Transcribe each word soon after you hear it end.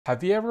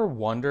Have you ever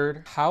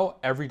wondered how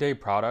everyday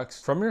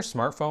products, from your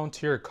smartphone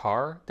to your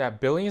car,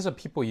 that billions of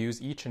people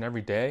use each and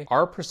every day,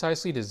 are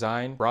precisely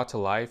designed, brought to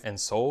life, and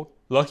sold?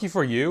 Lucky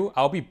for you,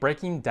 I'll be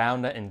breaking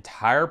down the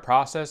entire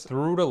process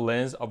through the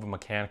lens of a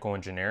mechanical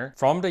engineer,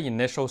 from the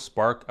initial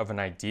spark of an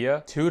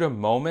idea to the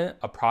moment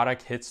a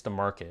product hits the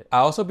market.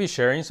 I'll also be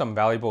sharing some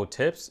valuable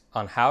tips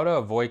on how to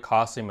avoid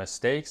costly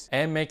mistakes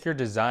and make your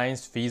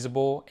designs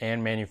feasible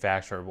and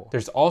manufacturable.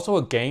 There's also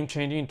a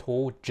game-changing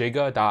tool,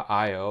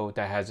 Giga.io,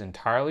 that has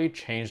entirely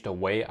changed the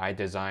way I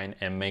design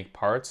and make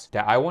parts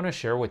that I want to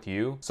share with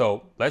you.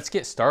 So let's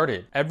get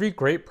started. Every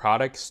great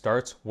product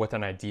starts with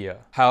an idea.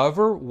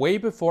 However, way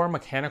before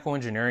mechanical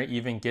engineering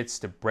even gets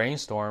to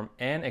brainstorm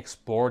and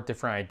explore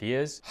different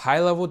ideas,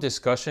 high-level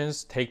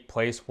discussions take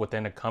place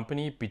within a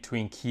company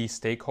between key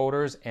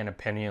stakeholders and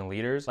opinion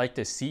leaders like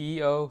the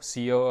CEO,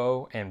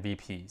 COO, and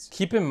VPs.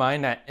 Keep in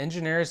mind that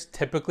engineers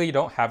typically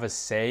don't have a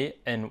say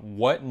in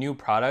what new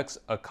products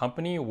a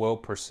company will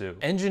pursue.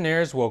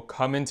 Engineers will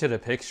come into the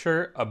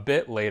picture a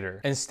bit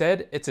later.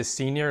 Instead, it's a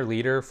senior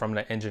leader from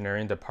the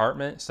engineering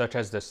department, such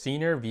as the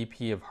senior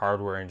VP of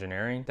hardware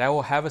engineering, that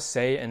will have a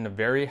say in the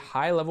very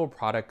high-level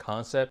product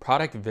concept,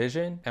 product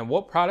vision, and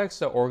what products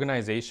the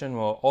organization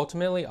will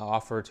ultimately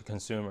offer to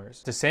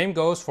consumers. The same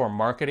goes for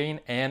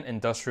marketing and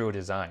industrial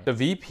design. The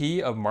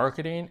VP of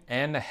marketing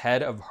and the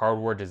head of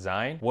hardware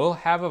design will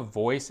have a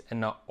voice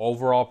in the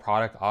overall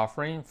product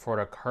offering for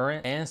the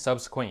current and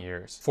subsequent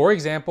years. For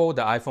example,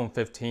 the iPhone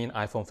 15,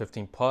 iPhone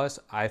 15 Plus,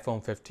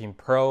 iPhone 15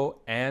 Pro,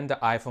 and the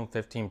iPhone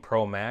 15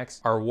 Pro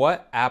Max are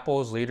what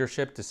Apple's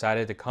leadership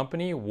decided the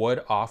company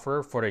would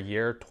offer for the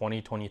year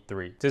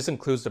 2023. This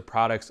includes the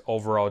product's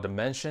overall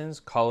dimensions,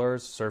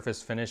 colors,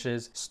 surface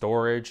finishes,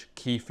 storage,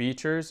 key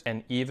features,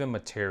 and even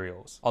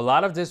materials. A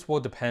lot of this will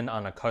depend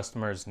on a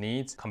customer's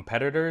needs,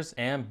 competitors,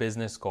 and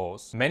business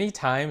goals. Many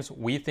times,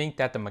 we think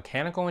that the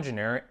mechanical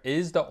engineer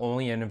is the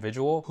only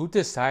individual who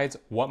decides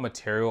what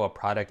material a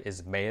product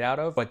is made out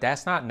of, but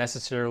that's not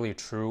necessarily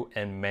true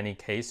in many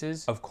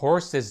cases. Of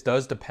course, this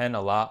does depend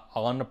a lot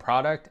on the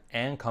product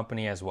and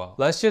company as well.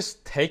 Let's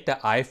just take the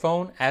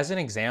iPhone as an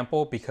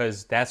example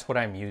because that's what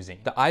I'm using.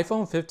 The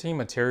iPhone 15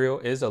 material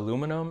is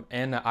aluminum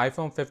and the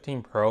iPhone 15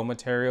 Pro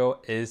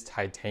material is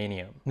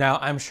titanium. Now,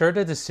 I'm sure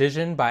the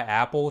decision by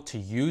Apple to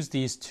use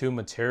these two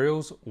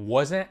materials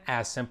wasn't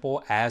as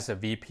simple as a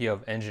VP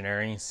of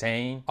engineering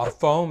saying a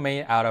phone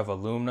made out of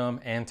aluminum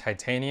and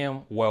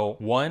titanium will,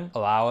 one,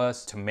 allow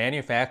us to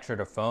manufacture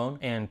the phone,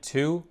 and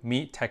two,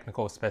 meet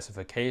technical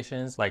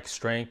specifications like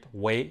strength,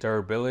 weight,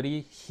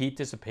 durability, heat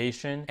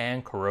dissipation,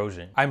 and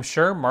corrosion. I'm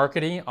sure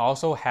marketing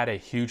also had a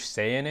huge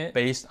say in it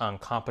based on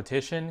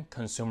competition,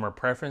 consumer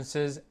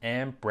preferences,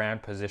 and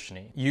brand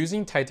positioning.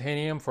 Using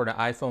titanium for the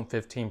iPhone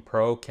 15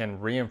 Pro can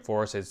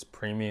reinforce its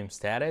premium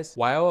status,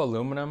 while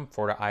aluminum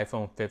for the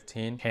iPhone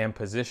 15 can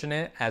position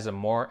it as a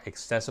more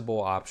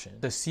accessible option.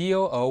 The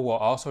COO will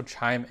also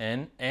chime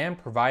in and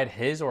provide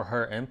his or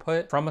her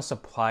input from a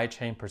supply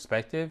chain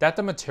perspective that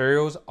the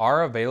materials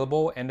are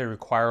available and the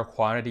required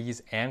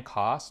quantities and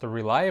costs, the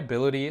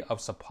reliability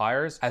of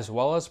suppliers, as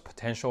well as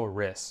potential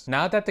risks.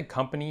 Now that the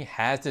company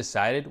has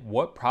decided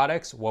what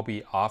products will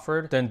be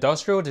offered, the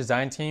industrial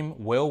design team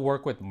will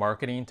work with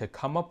marketing to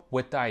come up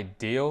with the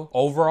ideal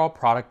overall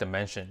product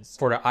dimensions.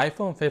 For the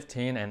iPhone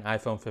 15 and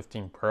iPhone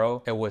 15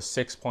 Pro, it was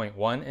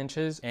 6.1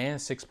 inches and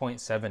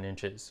 6.7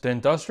 inches. The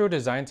industrial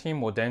design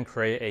team will then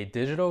create a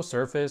digital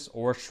surface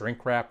or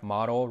shrink wrap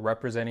model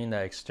representing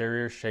the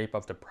exterior shape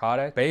of the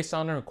product based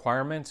on the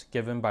requirements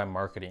given by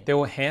marketing. They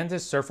will hand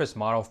this surface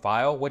model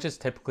file, which is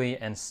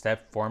typically in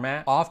step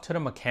format, off to the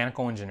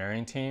mechanical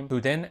engineering team,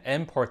 who then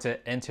imports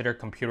it into their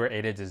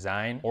computer-aided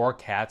design or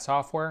CAD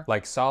software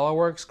like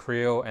SolidWorks,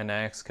 Creo,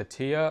 NX,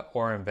 CATIA,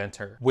 or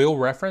Inventor. We'll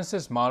reference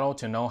this model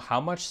to know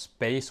how much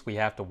space we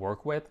have to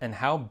work with and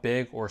how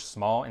big or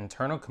small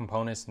internal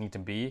components need to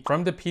be,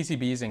 from the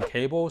PCBs and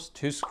cables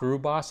to screw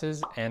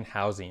bosses and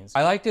housings.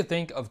 I like to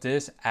think of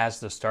this as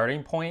the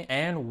starting point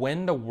and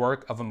when the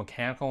work of a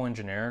mechanical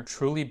engineer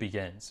truly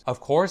begins. Of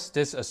course,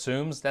 this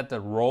assumes that the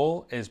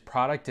role is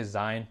product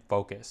design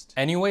focused.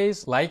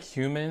 Anyways, like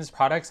humans,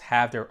 products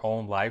have their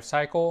own life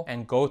cycle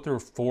and go through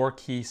 4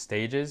 key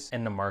stages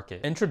in the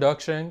market: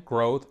 introduction,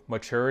 growth,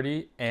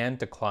 maturity, and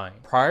decline.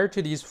 Prior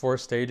to these 4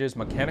 stages,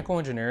 mechanical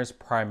engineers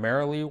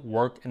primarily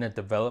work in the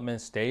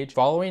development stage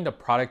following the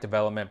product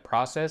development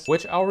process,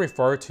 which I'll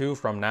refer to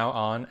from now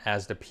on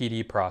as the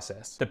PD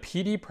process. The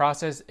PD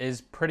process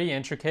is pretty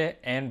intricate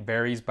and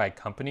varies by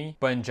company,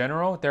 but in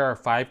general, there are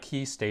 5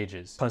 key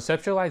stages: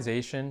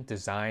 conceptualization,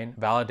 design,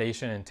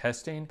 validation and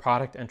testing,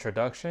 product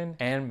introduction,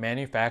 and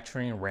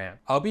manufacturing ramp.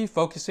 I'll be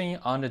focusing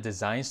on the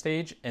design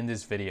stage in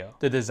this video.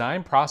 The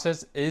design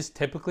process is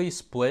typically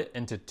split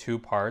into 2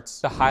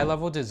 parts: the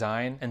high-level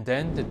design design, and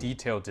then the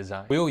detailed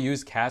design. We'll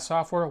use CAD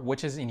software,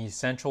 which is an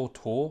essential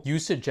tool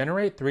used to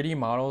generate 3D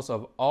models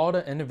of all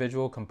the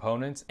individual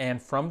components,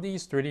 and from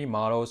these 3D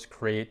models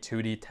create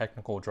 2D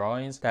technical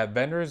drawings that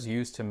vendors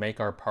use to make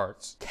our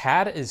parts.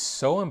 CAD is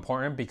so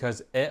important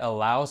because it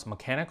allows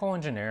mechanical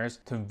engineers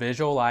to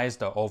visualize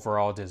the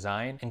overall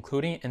design,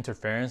 including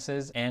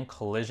interferences and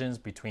collisions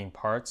between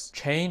parts,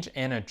 change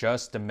and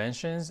adjust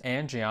dimensions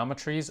and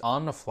geometries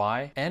on the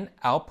fly, and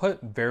output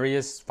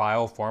various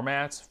file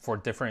formats for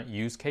different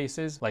use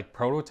cases like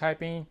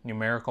prototyping,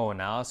 numerical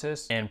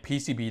analysis, and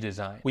PCB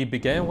design. We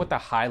begin with a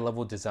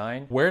high-level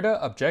design where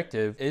the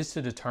objective is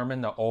to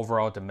determine the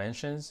overall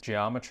dimensions,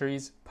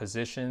 geometries,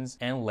 positions,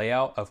 and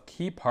layout of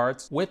key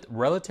parts with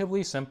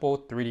relatively simple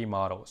 3D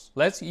models.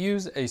 Let's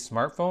use a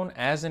smartphone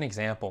as an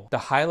example. The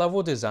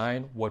high-level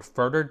design would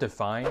further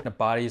define the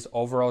body's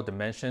overall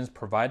dimensions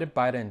provided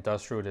by the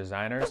industrial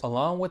designers,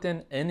 along with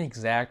an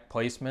inexact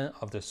placement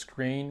of the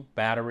screen,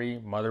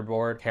 battery,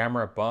 motherboard,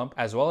 camera bump,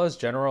 as well as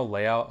general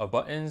layout of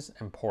buttons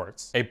and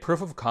ports. A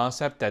proof of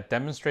concept that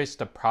demonstrates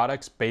the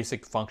product's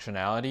basic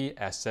functionality,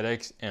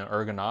 aesthetics, and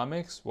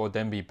ergonomics will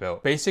then be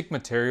built. Basic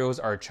materials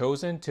are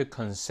chosen to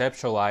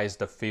conceptualize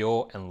the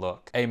feel and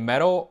look. A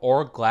metal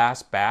or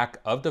glass back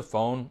of the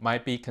phone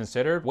might be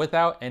considered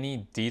without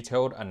any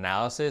detailed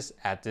analysis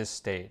at this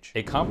stage.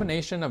 A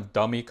combination of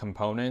dummy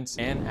components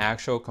and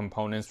actual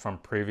components from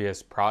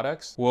previous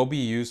products will be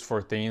used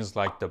for things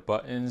like the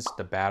buttons,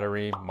 the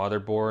battery,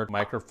 motherboard,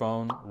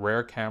 microphone,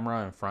 rear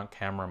camera and front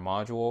camera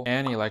module,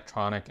 and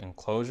electronic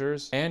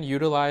enclosures, and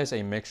utilize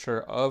a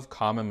mixture of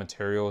common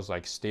materials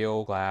like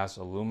steel, glass,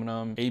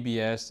 aluminum,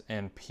 ABS,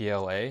 and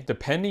PLA,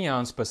 depending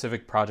on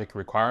specific project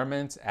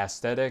requirements,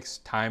 aesthetics,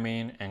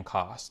 timing, and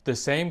cost. The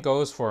same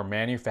goes for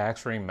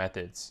manufacturing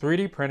methods.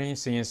 3D printing,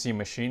 CNC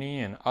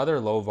machining, and other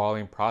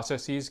low-volume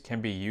processes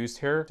can be used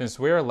here since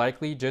we are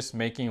likely just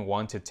making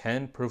 1 to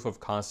 10 proof of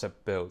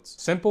concept builds.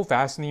 Simple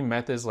fastening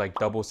methods like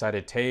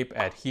double-sided tape,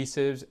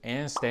 adhesives,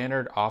 and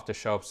standard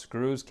off-the-shelf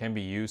screws can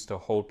be used to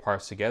hold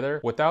parts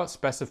together without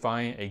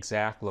specifying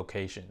exact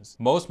locations.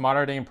 Most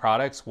modern-day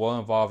products will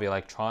involve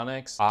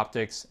electronics,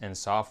 optics, and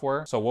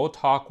software, so we'll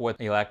talk with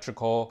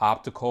electrical,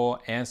 optical,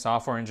 and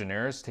software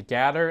engineers to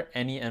gather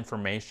any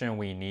information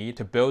we need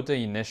to build the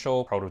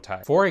initial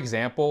prototype. For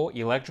example,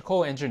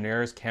 electrical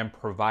engineers can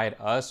provide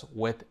us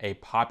with a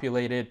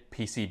populated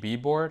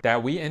PCB board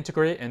that we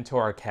integrate into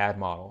our CAD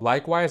model.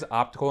 Likewise,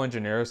 optical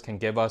engineers can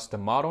give us the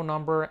model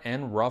number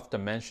and rough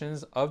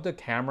dimensions of the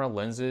camera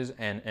lenses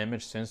and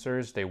image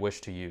sensors they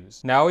wish to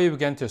use. Now we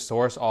begin to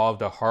source all of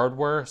the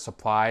hardware,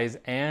 supplies,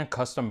 and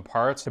custom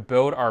parts to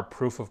build our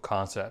proof of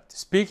concept.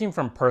 Speaking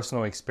from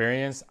personal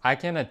experience, I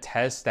can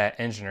attest that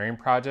engineering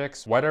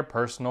projects, whether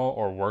personal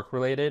or work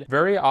related,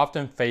 very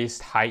often face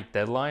tight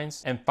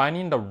deadlines, and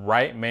finding the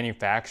right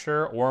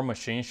manufacturer or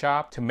machine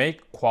shop to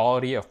make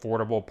quality,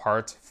 affordable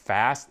parts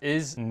fast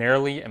is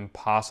nearly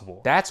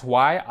impossible. That's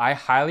why I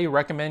highly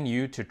recommend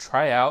you to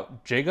try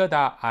out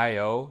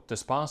Giga.io, the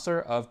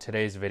sponsor of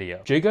today's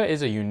video. Giga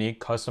is a unique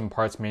custom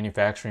parts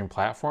manufacturing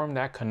platform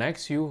that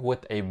connects you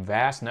with a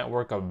vast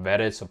network of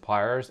vetted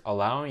suppliers,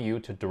 allowing you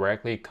to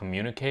directly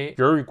communicate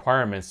your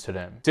requirements to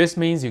them. This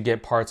means you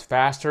get parts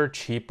faster,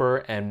 cheaper,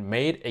 and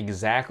made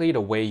exactly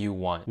the way you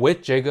want.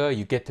 With Giga,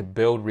 you get to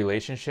build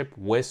relationship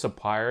with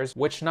suppliers,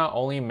 which not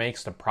only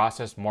makes the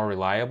process more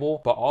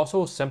reliable, but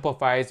also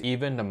simplifies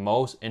even the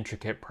most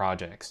intricate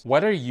projects.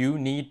 Whether you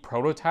need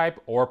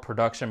prototype or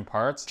production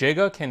parts,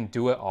 Giga can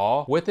do it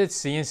all with its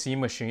CNC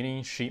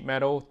machining, sheet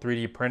metal,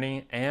 3D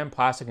printing, and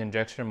plastic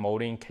injection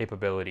molding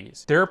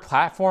capabilities. Their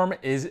platform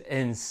is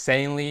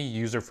insanely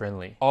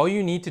user-friendly. All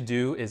you need to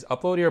do is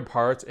upload your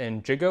parts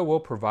and Giga will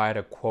provide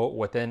a quote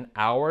within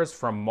hours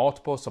from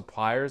multiple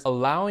suppliers,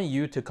 allowing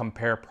you to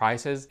compare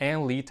prices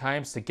and lead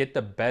times to get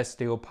the best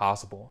deal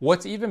possible.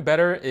 What's even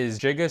better is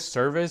Giga's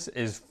service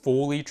is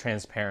fully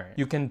transparent.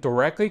 You can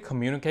directly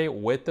communicate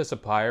with the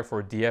supplier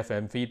for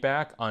DFM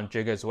feedback on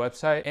Giga's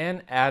website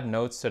and add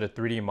notes to the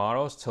 3D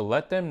models to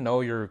let them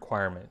know your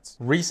requirements.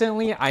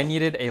 Recently, I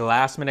needed a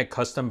last-minute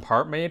custom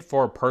part made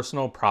for a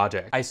personal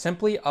project. I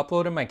simply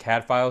uploaded my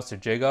CAD files to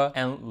Giga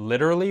and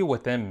literally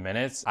within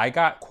minutes, I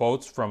got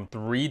quotes from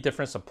 3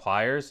 different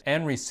suppliers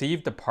and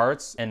received the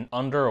parts in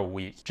under a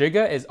week.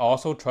 Giga is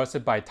also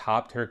trusted by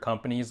top-tier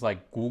companies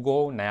like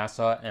Google,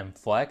 NASA, and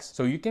Flex,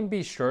 so you can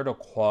be sure the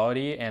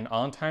quality and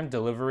on-time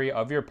delivery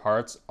of your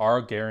parts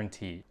are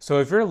guaranteed. So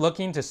if you're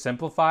looking to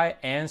simplify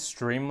and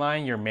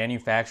streamline your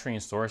manufacturing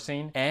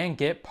sourcing and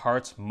get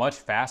parts much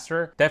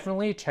faster,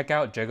 definitely check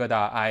out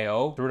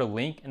Giga.io through the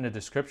link in the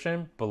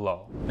description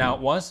below. Now,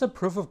 once the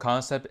proof of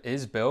concept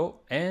is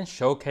built and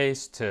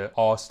showcased to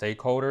all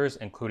stakeholders,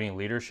 including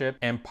leadership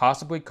and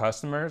possibly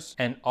customers,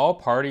 and all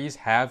parties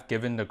have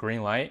given the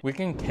green light, we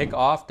can kick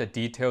off the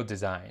detailed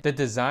design. The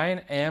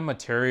design and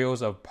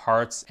materials of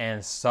parts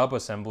and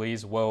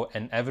sub-assemblies will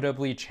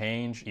inevitably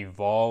change,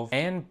 evolve,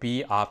 and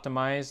be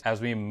optimized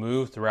as we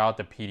move throughout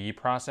the PD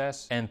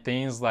process, and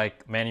things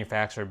like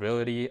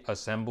manufacturability,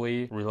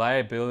 assembly,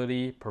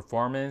 reliability,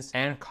 performance,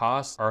 and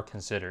cost are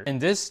considered. In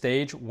this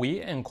stage,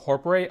 we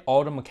incorporate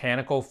all the mechanical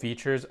mechanical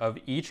features of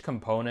each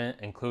component,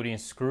 including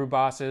screw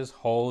bosses,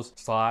 holes,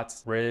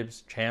 slots,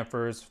 ribs,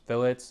 chamfers,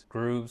 fillets,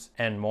 grooves,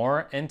 and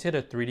more into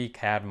the 3D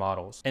CAD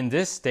models. In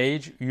this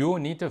stage, you will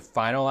need to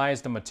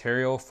finalize the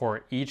material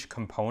for each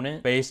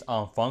component based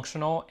on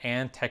functional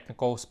and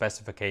technical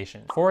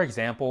specifications. For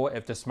example,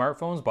 if the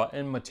smartphone's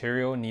button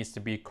material needs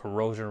to be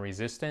corrosion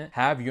resistant,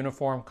 have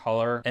uniform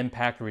color,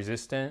 impact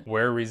resistant,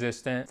 wear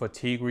resistant,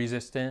 fatigue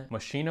resistant,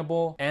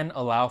 machinable, and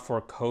allow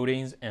for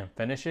coatings and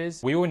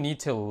finishes, we will need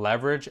to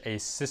leverage a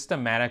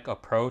systematic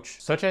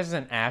approach such as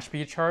an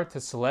Ashby chart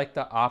to select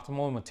the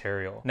optimal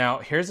material. Now,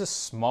 here's a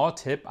small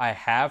tip I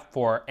have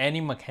for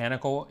any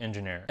mechanical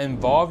engineer.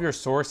 Involve your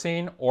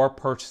sourcing or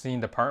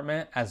purchasing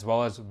department as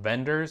well as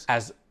vendors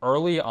as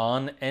early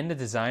on in the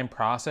design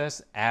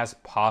process as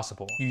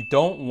possible. You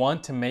don't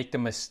want to make the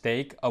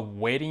mistake of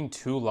waiting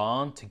too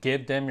long to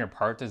give them your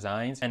part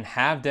designs and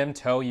have them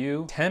tell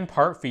you 10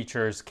 part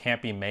features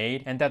can't be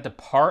made and that the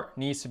part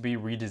needs to be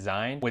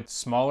redesigned with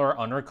smaller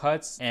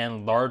undercuts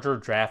and larger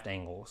draft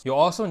angles. You'll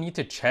also need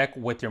to check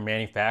with your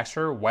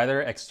manufacturer,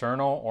 whether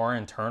external or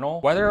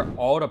internal, whether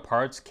all the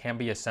parts can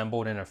be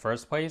assembled in the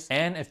first place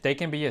and if they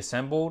can be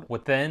assembled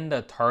within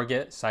the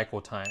target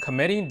cycle time.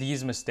 Committing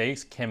these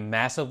mistakes can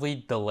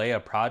massively delay a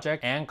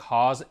project and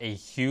cause a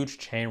huge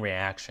chain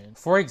reaction.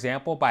 For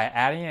example, by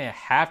adding a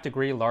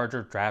half-degree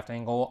larger draft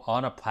angle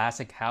on a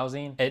plastic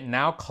housing, it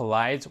now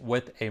collides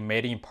with a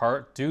mating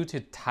part due to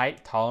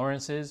tight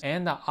tolerances,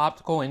 and the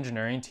optical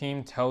engineering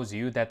team tells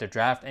you that the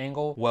draft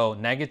angle will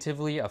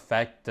negatively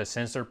affect the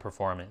sensor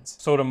performance.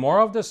 So the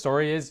moral of the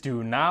story is,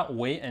 do not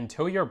wait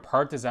until your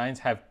part designs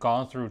have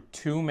gone through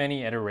too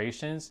many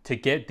iterations to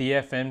get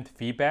DFM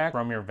feedback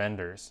from your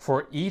vendors.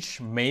 For each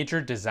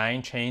major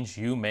design change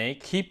you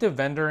make, keep the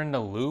vendor in the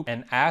loop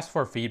and ask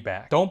for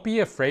feedback. Don't be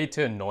afraid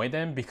to annoy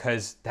them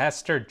because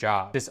that's their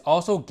job. This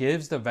also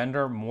gives the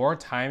vendor more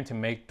time to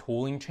make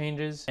tooling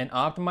changes and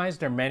optimize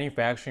their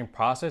manufacturing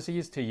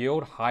processes to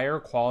yield higher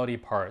quality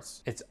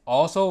parts. It's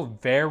also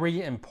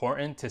very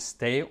important to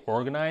stay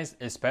organized,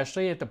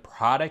 especially if the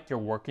product you're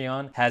working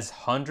on has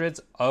hundreds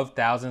of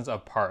thousands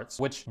of parts,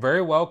 which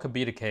very well could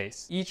be the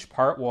case. Each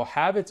part will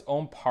have its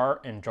own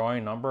part and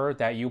drawing number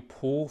that you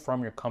pull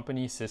from your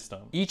company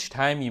system. Each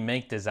time you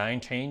make design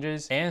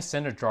changes and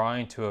send a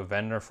drawing to a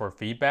vendor for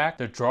feedback,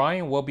 the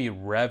drawing will be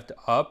revved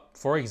up,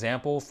 for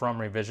example, from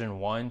revision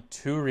 1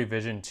 to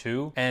revision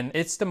 2, and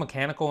it's the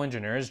mechanical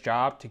engineer's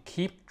job to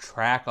keep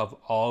track of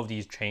all of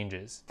these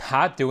changes.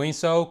 Not doing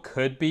so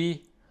could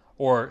be,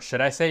 or should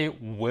I say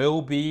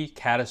will be,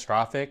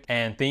 catastrophic,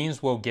 and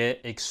things will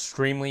get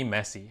extremely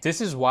messy.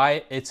 This is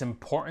why it's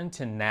important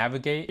to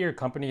navigate your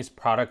company's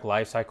product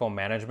lifecycle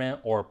management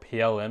or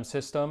PLM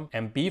system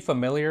and be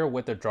familiar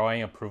with the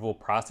drawing approval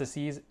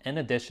processes in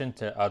addition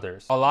to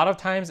others. A lot of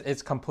times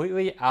it's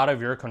completely out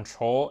of your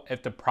control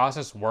if the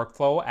process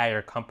workflow at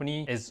your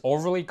company is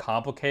overly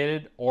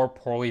complicated or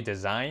poorly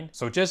designed,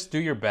 so just do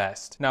your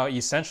best. Now,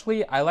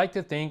 essentially, I like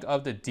to think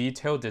of the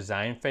detailed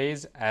design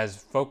phase as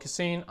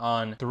focusing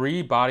on three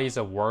bodies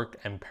of work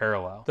in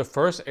parallel. The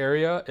first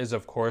area is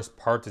of course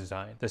part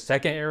design. The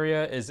second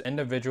area is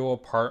individual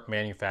part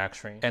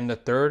manufacturing. And the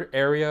third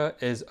area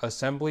is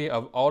assembly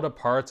of all the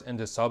parts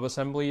into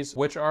sub-assemblies,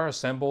 which are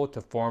assembled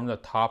to form the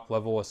top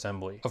level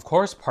assembly. Of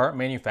course, part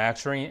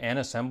manufacturing and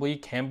assembly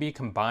can be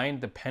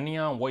combined depending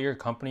on what your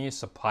company's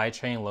supply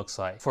chain looks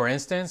like. For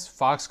instance,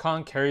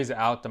 Foxconn carries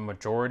out the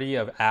majority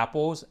of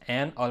Apple's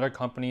and other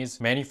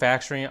companies'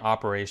 manufacturing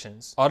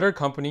operations. Other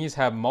companies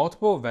have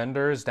multiple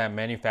vendors that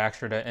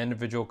manufacture the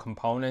individual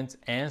components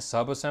and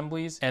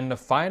sub-assemblies, and the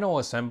final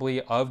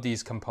assembly of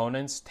these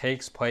components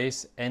takes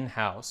place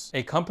in-house.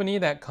 A company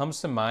that comes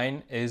to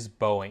mind is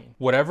Boeing.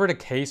 Whatever the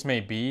case may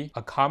be,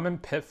 a common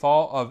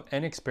pitfall of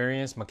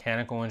inexperienced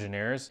mechanical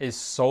engineers is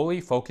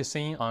solely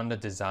focusing on the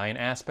design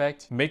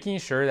aspect, making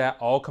sure that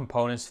all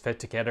components fit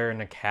together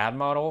in a CAD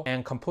model,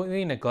 and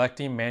completely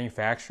neglecting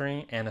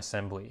manufacturing and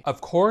assembly.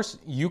 Of course,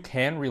 you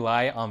can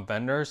rely on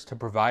vendors to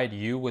provide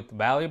you with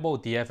valuable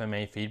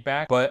DFMA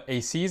feedback, but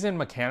a seasoned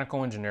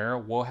mechanical engineer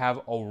will have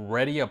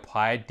already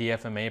applied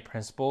DFMA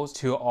principles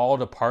to all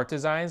the part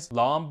designs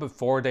long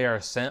before they are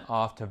sent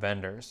off to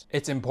vendors.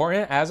 It's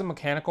important as a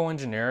mechanical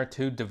engineer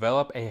to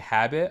develop a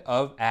habit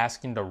of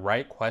asking the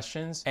right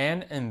questions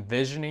and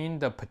envisioning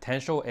the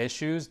potential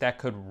issues that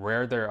could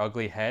rear their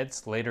ugly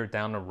heads later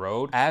down the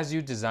road as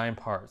you design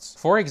parts.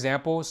 For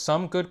example,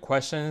 some good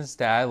questions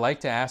that I like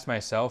to ask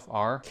myself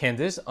are, can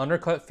this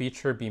undercut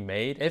feature be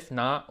made? If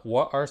not,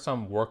 what are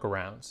some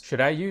workarounds? Should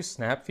I use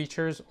snap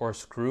features or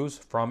screws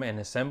from an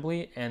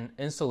assembly and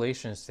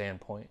installation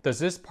standpoint? Does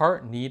this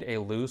part need a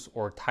loose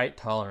or tight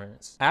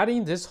tolerance?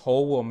 Adding this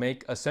hole will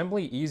make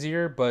assembly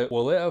easier, but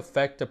will it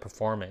affect the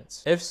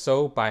performance? If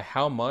so, by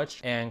how much,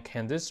 and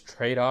can this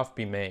trade-off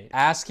be made?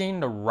 Asking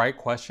the right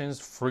questions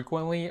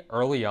frequently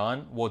early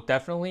on will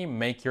definitely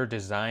make your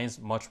designs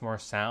much more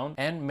sound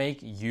and make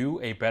you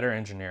a better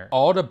engineer.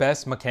 All the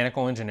best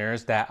mechanical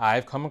engineers that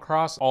I've come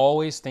across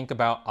always think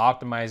about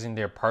optimizing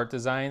their part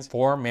designs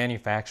for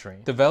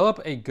manufacturing. Develop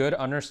a good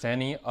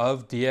understanding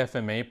of DFM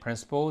DFMA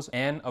principles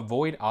and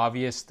avoid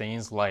obvious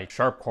things like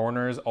sharp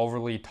corners,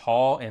 overly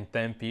tall and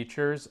thin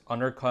features,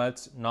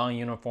 undercuts,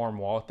 non-uniform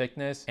wall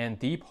thickness, and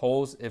deep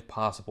holes if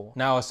possible.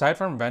 Now, aside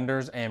from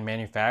vendors and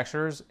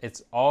manufacturers,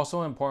 it's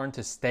also important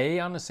to stay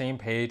on the same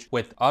page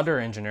with other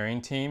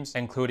engineering teams,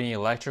 including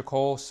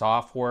electrical,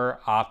 software,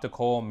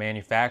 optical,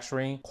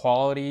 manufacturing,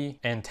 quality,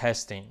 and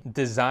testing.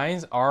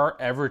 Designs are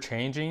ever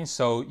changing,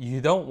 so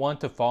you don't want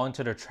to fall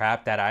into the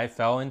trap that I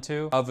fell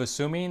into of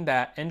assuming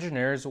that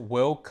engineers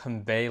will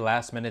convey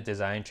last minute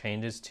design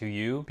changes to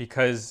you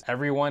because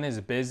everyone is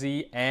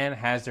busy and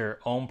has their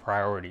own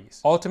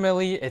priorities.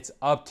 Ultimately, it's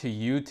up to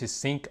you to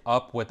sync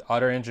up with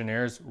other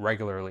engineers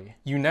regularly.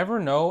 You never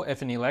know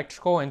if an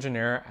electrical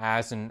engineer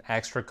adds an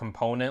extra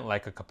component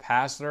like a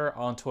capacitor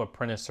onto a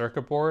printed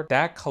circuit board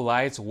that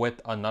collides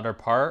with another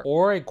part,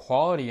 or a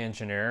quality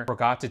engineer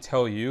forgot to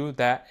tell you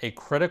that a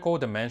critical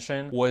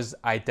dimension was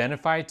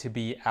identified to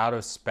be out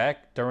of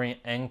spec during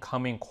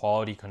incoming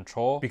quality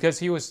control because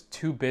he was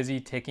too busy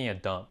taking a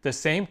dump. The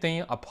same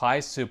thing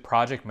applies to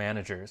project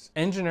managers.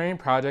 Engineering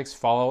projects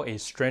follow a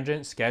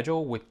stringent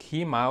schedule with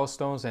key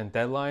milestones and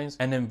deadlines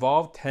and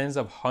involve tens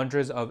of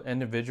hundreds of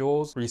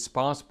individuals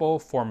responsible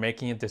for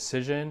making a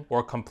decision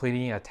or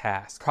completing a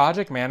task.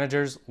 Project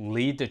managers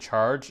lead the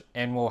charge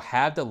and will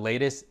have the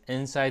latest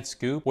inside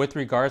scoop with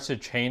regards to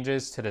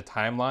changes to the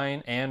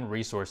timeline and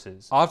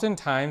resources.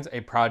 Oftentimes,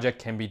 a project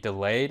can be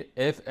delayed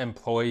if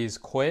employees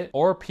quit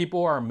or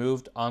people are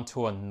moved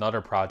onto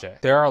another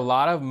project. There are a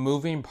lot of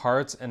moving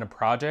parts in a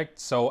project,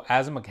 so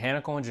as a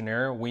mechanical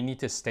engineer, we need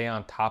to stay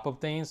on top of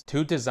things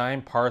to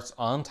design parts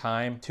on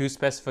time, to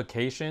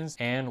specifications,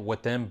 and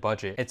within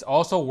budget. It's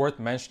also worth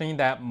mentioning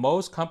that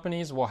most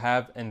companies will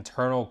have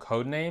internal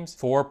code names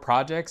for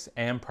projects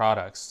and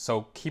products,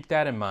 so keep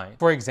that in mind.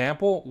 For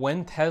example,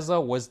 when Tesla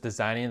was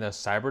designing the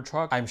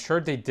Cybertruck, I'm sure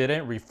they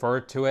didn't refer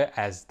to it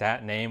as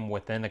that name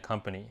within the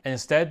company.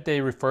 Instead,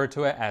 they referred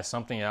to it as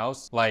something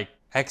else like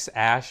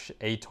X-Ash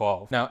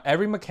A12. Now,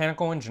 every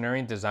mechanical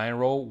engineering design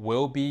role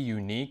will be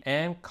unique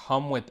and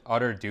come with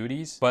other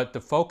duties, but the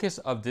focus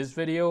of this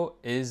video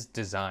is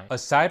design.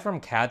 Aside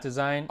from CAD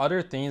design,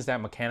 other things that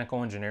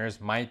mechanical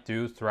engineers might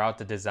do throughout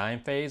the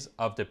design phase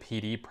of the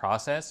PD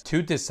process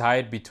to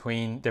decide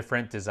between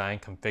different design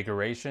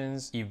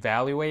configurations,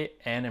 evaluate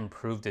and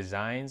improve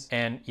designs,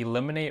 and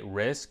eliminate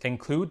risk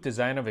include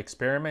design of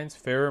experiments,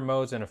 failure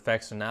modes and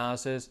effects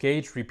analysis,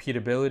 gauge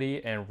repeatability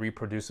and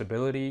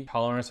reproducibility,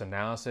 tolerance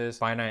analysis,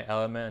 finite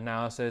element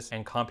analysis,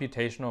 and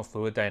computational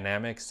fluid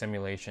dynamics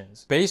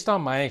simulations. Based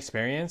on my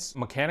experience,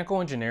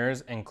 mechanical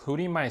engineers,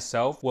 including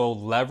myself, will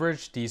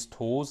leverage these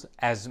tools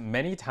as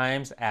many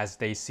times as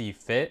they see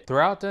fit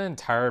throughout the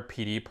entire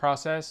PD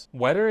process,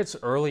 whether it's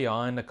early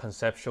on in the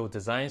conceptual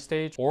design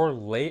stage or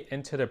late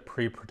into the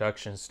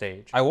pre-production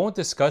stage. I won't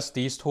discuss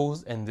these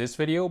tools in this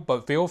video,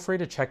 but feel free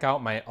to check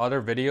out my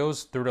other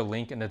videos through the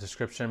link in the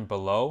description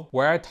below,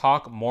 where I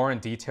talk more in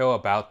detail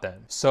about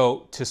them.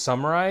 So to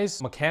summarize,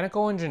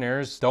 mechanical engineers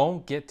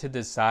don't get to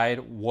decide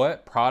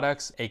what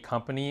products a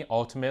company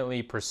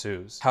ultimately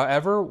pursues.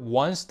 However,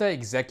 once the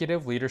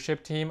executive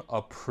leadership team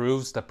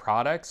approves the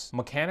products,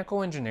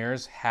 mechanical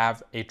engineers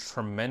have a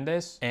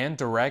tremendous and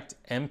direct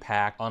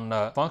impact on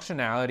the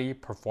functionality,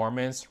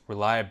 performance,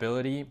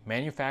 reliability,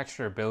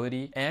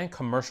 manufacturability, and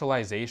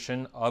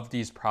commercialization of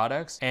these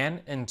products,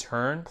 and in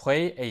turn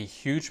play a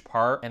huge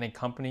part in a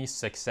company's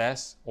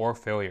success or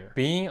failure.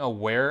 Being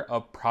aware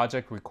of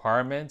project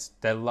requirements,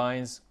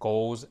 deadlines,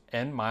 goals,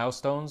 and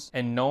milestones,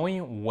 and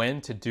knowing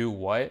when to do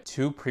what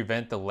to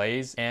prevent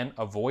delays and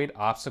avoid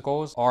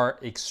obstacles are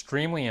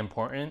extremely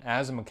important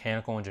as a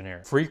mechanical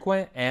engineer.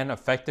 Frequent and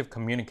effective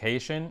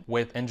communication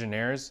with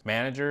engineers,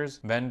 managers,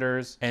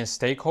 vendors, and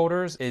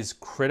stakeholders is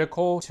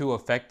critical to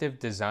effective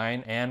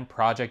design and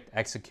project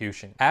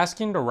execution.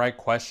 Asking the right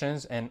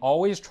questions and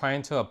always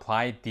trying to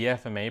apply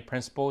DFMA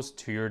principles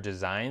to your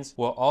designs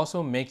will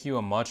also make you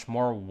a much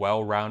more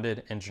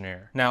well-rounded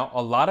engineer. Now,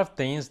 a lot of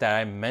things that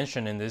I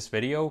mentioned in this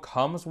video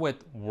comes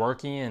with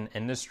working in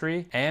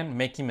industry and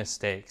making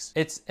mistakes.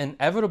 It's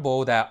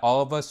inevitable that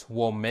all of us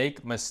will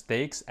make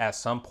mistakes at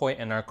some point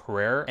in our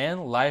career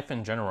and life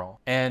in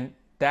general, and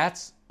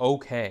that's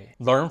okay.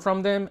 Learn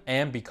from them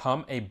and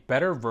become a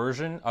better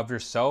version of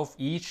yourself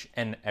each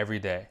and every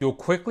day. You'll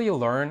quickly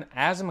learn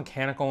as a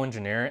mechanical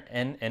engineer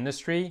in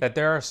industry that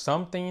there are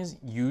some things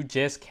you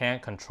just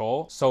can't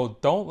control, so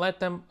don't let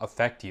them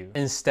affect you.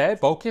 Instead,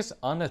 focus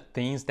on the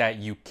things that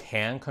you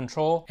can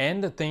control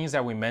and the things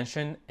that we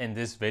mentioned in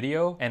this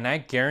video, and I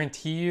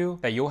guarantee you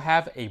that you'll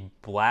have a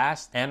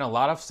blast and a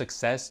lot of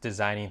success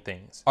designing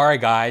things. All right,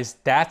 guys,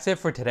 that's it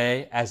for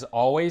today. As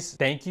always,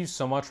 thank you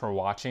so much for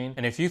watching,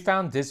 and if you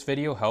found this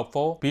video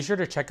helpful, be sure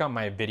to check out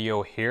my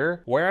video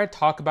here where I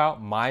talk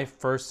about my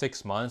first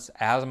 6 months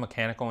as a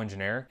mechanical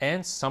engineer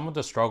and some of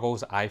the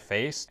struggles I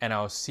faced, and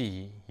I'll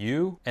see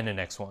you in the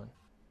next one.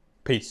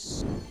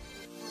 Peace.